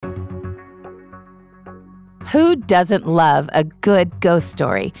Who doesn't love a good ghost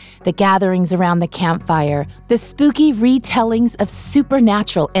story? The gatherings around the campfire, the spooky retellings of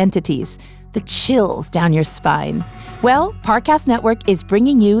supernatural entities, the chills down your spine. Well, Parcast Network is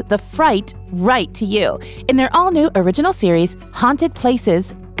bringing you the fright right to you in their all-new original series, Haunted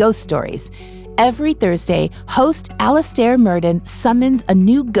Places: Ghost Stories. Every Thursday, host Alastair Murden summons a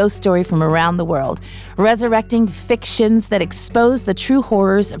new ghost story from around the world, resurrecting fictions that expose the true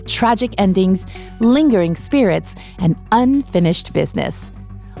horrors of tragic endings, lingering spirits, and unfinished business.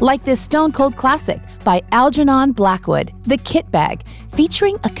 Like this stone-cold classic by Algernon Blackwood, The Kit Bag,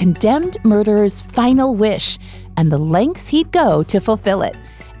 featuring a condemned murderer's final wish and the lengths he'd go to fulfill it.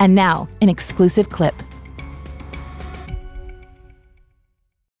 And now, an exclusive clip.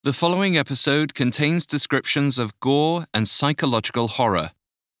 The following episode contains descriptions of gore and psychological horror.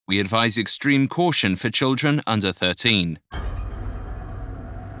 We advise extreme caution for children under 13.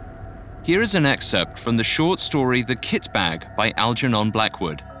 Here is an excerpt from the short story The Kit Bag by Algernon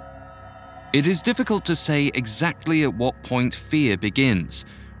Blackwood. It is difficult to say exactly at what point fear begins,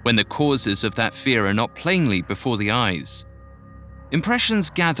 when the causes of that fear are not plainly before the eyes.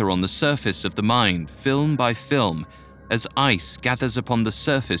 Impressions gather on the surface of the mind, film by film, as ice gathers upon the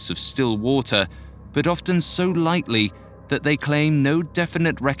surface of still water, but often so lightly that they claim no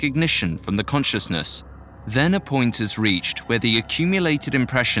definite recognition from the consciousness. Then a point is reached where the accumulated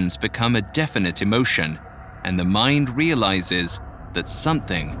impressions become a definite emotion, and the mind realizes that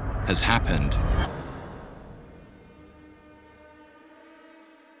something has happened.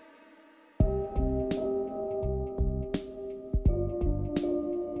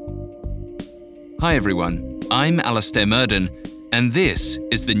 Hi everyone. I'm Alastair Murden, and this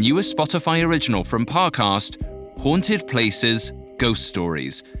is the newest Spotify original from Parcast, Haunted Places: Ghost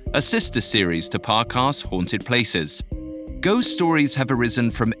Stories, a sister series to Parcast's Haunted Places. Ghost stories have arisen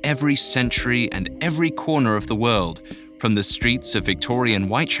from every century and every corner of the world, from the streets of Victorian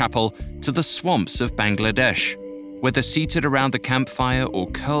Whitechapel to the swamps of Bangladesh. Whether seated around the campfire or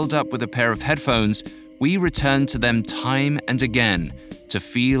curled up with a pair of headphones, we return to them time and again to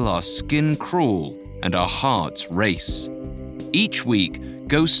feel our skin crawl and our hearts race. Each week,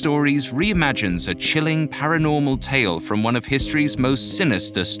 Ghost Stories reimagines a chilling paranormal tale from one of history's most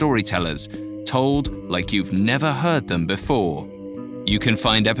sinister storytellers, told like you've never heard them before. You can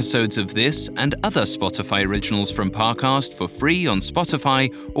find episodes of this and other Spotify originals from Parcast for free on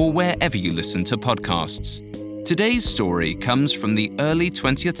Spotify or wherever you listen to podcasts. Today's story comes from the early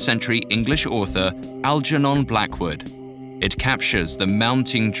 20th century English author Algernon Blackwood. It captures the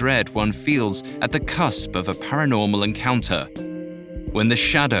mounting dread one feels at the cusp of a paranormal encounter. When the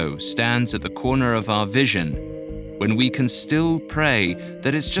shadow stands at the corner of our vision, when we can still pray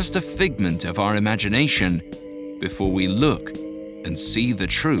that it's just a figment of our imagination, before we look and see the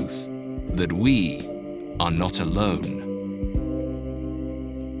truth that we are not alone.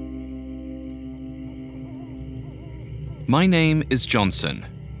 My name is Johnson,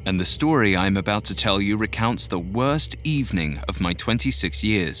 and the story I'm about to tell you recounts the worst evening of my 26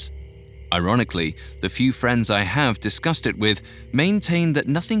 years. Ironically, the few friends I have discussed it with maintain that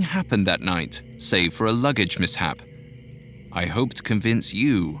nothing happened that night, save for a luggage mishap. I hope to convince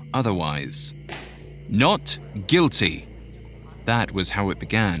you otherwise. Not guilty. That was how it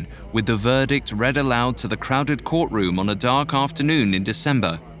began, with the verdict read aloud to the crowded courtroom on a dark afternoon in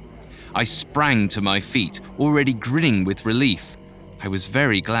December. I sprang to my feet, already grinning with relief. I was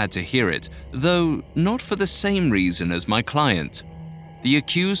very glad to hear it, though not for the same reason as my client. The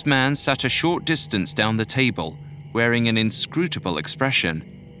accused man sat a short distance down the table, wearing an inscrutable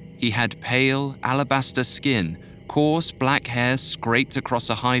expression. He had pale, alabaster skin, coarse black hair scraped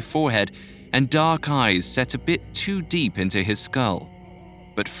across a high forehead, and dark eyes set a bit too deep into his skull.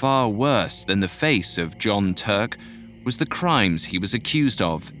 But far worse than the face of John Turk was the crimes he was accused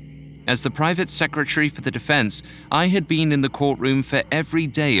of. As the private secretary for the defense, I had been in the courtroom for every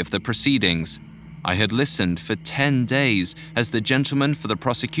day of the proceedings. I had listened for 10 days as the gentleman for the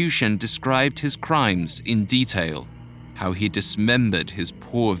prosecution described his crimes in detail, how he dismembered his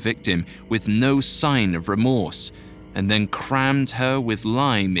poor victim with no sign of remorse, and then crammed her with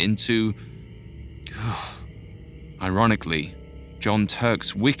lime into... Ironically, John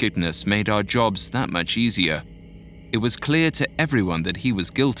Turk's wickedness made our jobs that much easier. It was clear to everyone that he was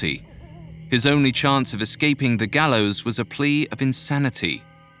guilty. His only chance of escaping the gallows was a plea of insanity.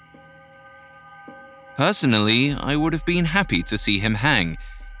 Personally, I would have been happy to see him hang,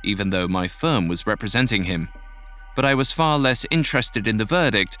 even though my firm was representing him. But I was far less interested in the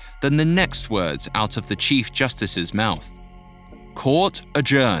verdict than the next words out of the Chief Justice's mouth. Court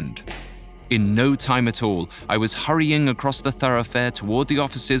adjourned. In no time at all, I was hurrying across the thoroughfare toward the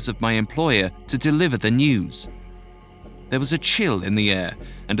offices of my employer to deliver the news. There was a chill in the air,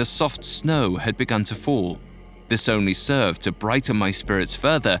 and a soft snow had begun to fall. This only served to brighten my spirits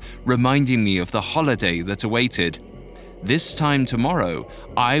further, reminding me of the holiday that awaited. This time tomorrow,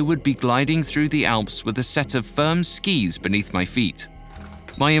 I would be gliding through the Alps with a set of firm skis beneath my feet.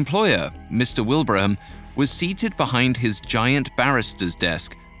 My employer, Mr. Wilbraham, was seated behind his giant barrister's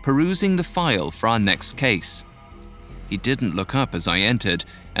desk, perusing the file for our next case. He didn't look up as I entered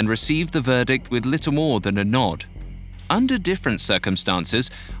and received the verdict with little more than a nod. Under different circumstances,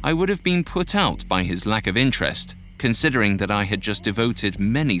 I would have been put out by his lack of interest, considering that I had just devoted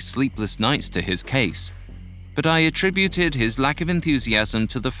many sleepless nights to his case. But I attributed his lack of enthusiasm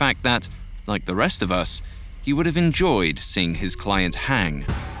to the fact that, like the rest of us, he would have enjoyed seeing his client hang.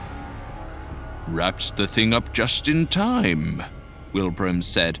 "Wrapped the thing up just in time," Wilbraham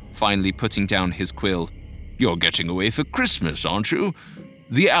said, finally putting down his quill. "You're getting away for Christmas, aren't you?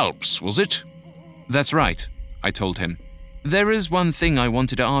 The Alps, was it?" "That's right," I told him. "There is one thing I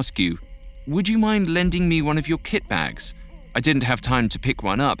wanted to ask you. Would you mind lending me one of your kit bags? I didn't have time to pick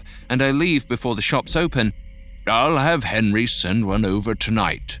one up, and I leave before the shops open." "I'll have Henry send one over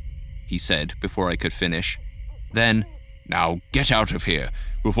tonight," he said before I could finish. Then, "Now get out of here,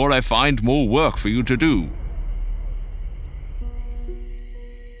 before I find more work for you to do."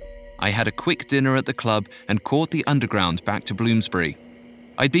 I had a quick dinner at the club and caught the underground back to Bloomsbury.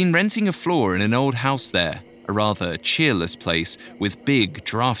 I'd been renting a floor in an old house there, a rather cheerless place with big,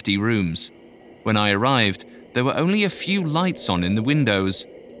 drafty rooms. When I arrived, there were only a few lights on in the windows,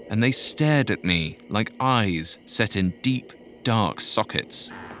 and they stared at me like eyes set in deep, dark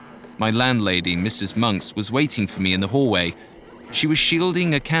sockets. My landlady, Mrs. Monks, was waiting for me in the hallway. She was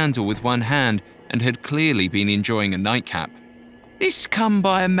shielding a candle with one hand and had clearly been enjoying a nightcap. "This come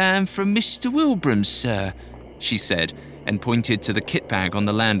by a man from Mr. Wilbraham's, sir," she said, and pointed to the kit bag on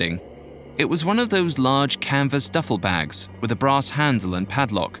the landing. It was one of those large canvas duffel bags with a brass handle and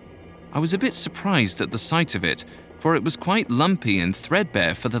padlock. I was a bit surprised at the sight of it, for it was quite lumpy and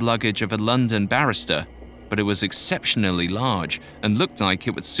threadbare for the luggage of a London barrister, but it was exceptionally large and looked like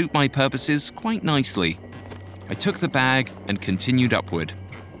it would suit my purposes quite nicely. I took the bag and continued upward.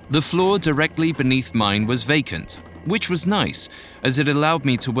 The floor directly beneath mine was vacant, which was nice, as it allowed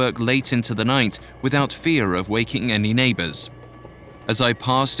me to work late into the night without fear of waking any neighbors. As I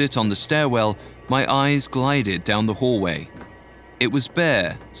passed it on the stairwell, my eyes glided down the hallway. It was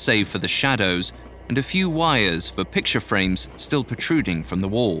bare, save for the shadows, and a few wires for picture frames still protruding from the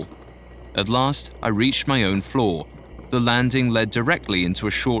wall. At last, I reached my own floor. The landing led directly into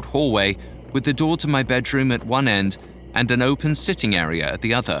a short hallway with the door to my bedroom at one end and an open sitting area at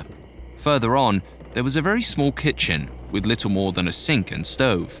the other. Further on, there was a very small kitchen with little more than a sink and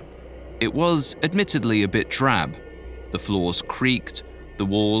stove. It was admittedly a bit drab. The floors creaked, the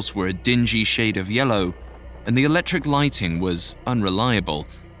walls were a dingy shade of yellow, and the electric lighting was unreliable,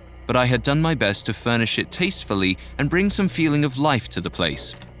 but I had done my best to furnish it tastefully and bring some feeling of life to the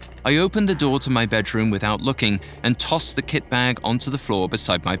place. I opened the door to my bedroom without looking and tossed the kit bag onto the floor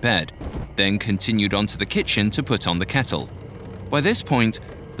beside my bed, then continued onto the kitchen to put on the kettle. By this point,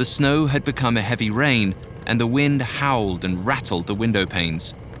 the snow had become a heavy rain, and the wind howled and rattled the window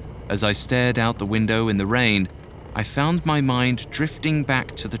panes. As I stared out the window in the rain, I found my mind drifting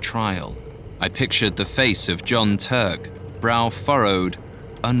back to the trial. I pictured the face of John Turk, brow furrowed,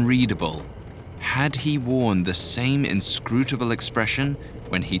 unreadable. Had he worn the same inscrutable expression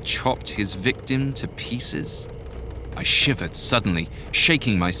when he chopped his victim to pieces? I shivered suddenly,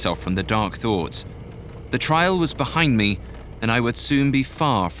 shaking myself from the dark thoughts. The trial was behind me, and I would soon be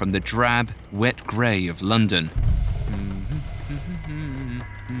far from the drab, wet grey of London.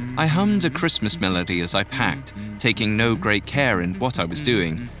 I hummed a Christmas melody as I packed, taking no great care in what I was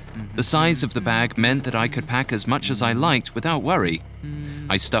doing. The size of the bag meant that I could pack as much as I liked without worry.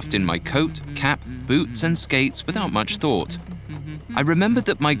 I stuffed in my coat, cap, boots, and skates without much thought. I remembered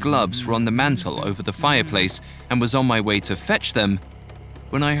that my gloves were on the mantel over the fireplace and was on my way to fetch them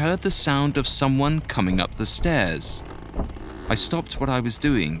when I heard the sound of someone coming up the stairs. I stopped what I was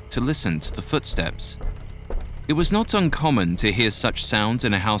doing to listen to the footsteps. It was not uncommon to hear such sounds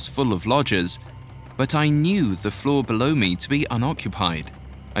in a house full of lodgers, but I knew the floor below me to be unoccupied.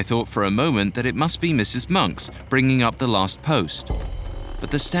 I thought for a moment that it must be Mrs. Monks bringing up the last post,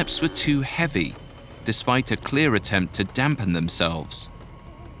 but the steps were too heavy, despite a clear attempt to dampen themselves.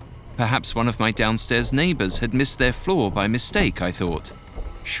 Perhaps one of my downstairs neighbors had missed their floor by mistake, I thought.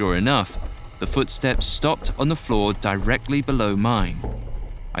 Sure enough, the footsteps stopped on the floor directly below mine.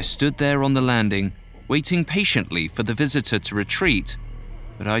 I stood there on the landing, waiting patiently for the visitor to retreat,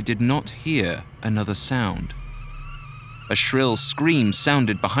 but I did not hear another sound. A shrill scream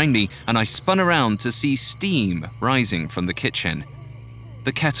sounded behind me, and I spun around to see steam rising from the kitchen.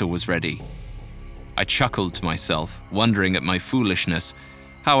 The kettle was ready. I chuckled to myself, wondering at my foolishness,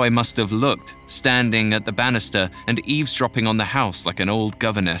 how I must have looked, standing at the banister and eavesdropping on the house like an old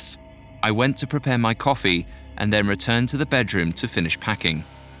governess. I went to prepare my coffee and then returned to the bedroom to finish packing.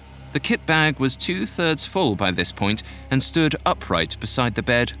 The kit bag was 2/3 full by this point and stood upright beside the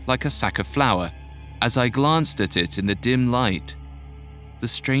bed like a sack of flour. As I glanced at it in the dim light, the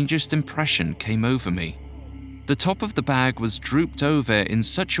strangest impression came over me. The top of the bag was drooped over in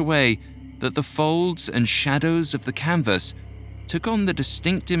such a way that the folds and shadows of the canvas took on the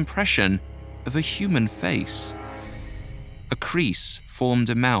distinct impression of a human face. A crease formed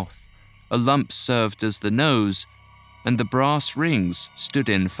a mouth, a lump served as the nose, and the brass rings stood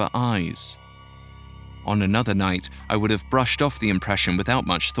in for eyes. On another night, I would have brushed off the impression without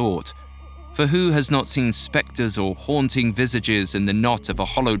much thought. For who has not seen spectres or haunting visages in the knot of a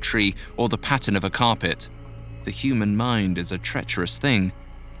hollow tree or the pattern of a carpet? The human mind is a treacherous thing,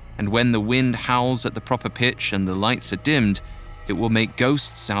 and when the wind howls at the proper pitch and the lights are dimmed, it will make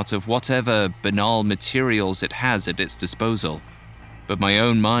ghosts out of whatever banal materials it has at its disposal. But my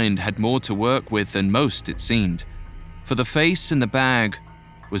own mind had more to work with than most, it seemed, for the face in the bag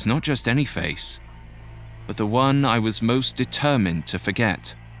was not just any face, but the one I was most determined to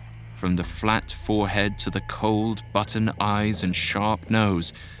forget. From the flat forehead to the cold button eyes and sharp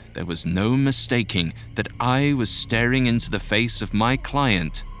nose, there was no mistaking that I was staring into the face of my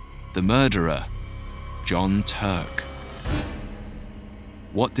client, the murderer, John Turk.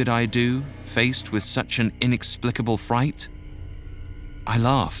 What did I do, faced with such an inexplicable fright? I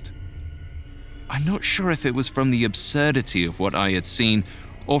laughed. I'm not sure if it was from the absurdity of what I had seen,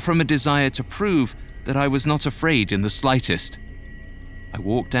 or from a desire to prove that I was not afraid in the slightest. I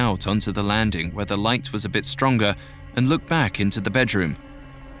walked out onto the landing where the light was a bit stronger and looked back into the bedroom.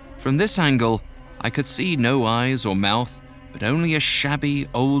 From this angle, I could see no eyes or mouth, but only a shabby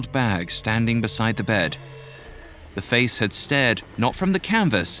old bag standing beside the bed. The face had stared not from the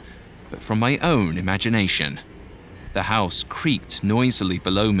canvas, but from my own imagination. The house creaked noisily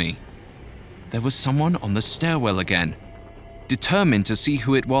below me. There was someone on the stairwell again. Determined to see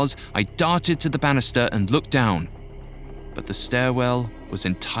who it was, I darted to the banister and looked down. But the stairwell was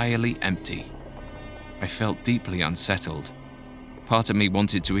entirely empty. I felt deeply unsettled. Part of me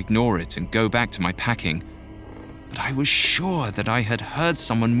wanted to ignore it and go back to my packing, but I was sure that I had heard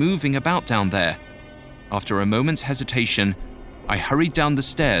someone moving about down there. After a moment's hesitation, I hurried down the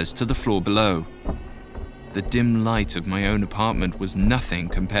stairs to the floor below. The dim light of my own apartment was nothing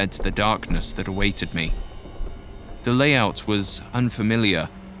compared to the darkness that awaited me. The layout was unfamiliar,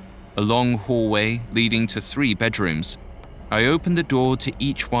 a long hallway leading to 3 bedrooms. I opened the door to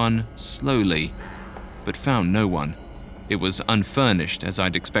each one slowly, but found no one. It was unfurnished, as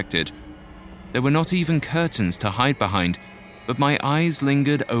I'd expected. There were not even curtains to hide behind, but my eyes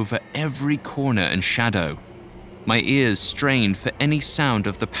lingered over every corner and shadow. My ears strained for any sound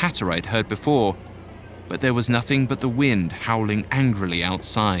of the patter I'd heard before, but there was nothing but the wind howling angrily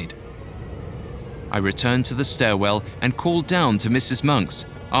outside. I returned to the stairwell and called down to Mrs. Monks,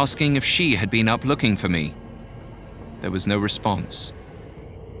 asking if she had been up looking for me. There was no response.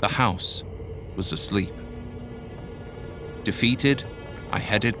 The house was asleep. Defeated, I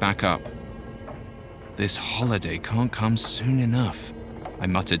headed back up. This holiday can't come soon enough, I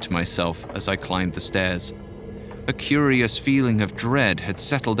muttered to myself as I climbed the stairs. A curious feeling of dread had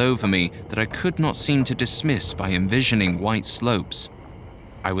settled over me that I could not seem to dismiss by envisioning white slopes.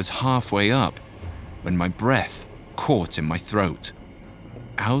 I was halfway up when my breath caught in my throat.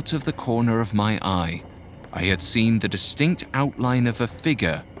 Out of the corner of my eye, I had seen the distinct outline of a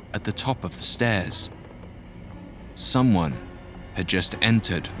figure at the top of the stairs. Someone had just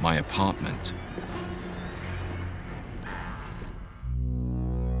entered my apartment.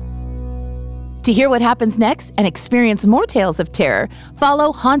 To hear what happens next and experience more tales of terror,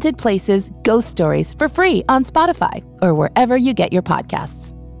 follow Haunted Places Ghost Stories for free on Spotify or wherever you get your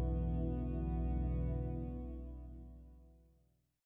podcasts.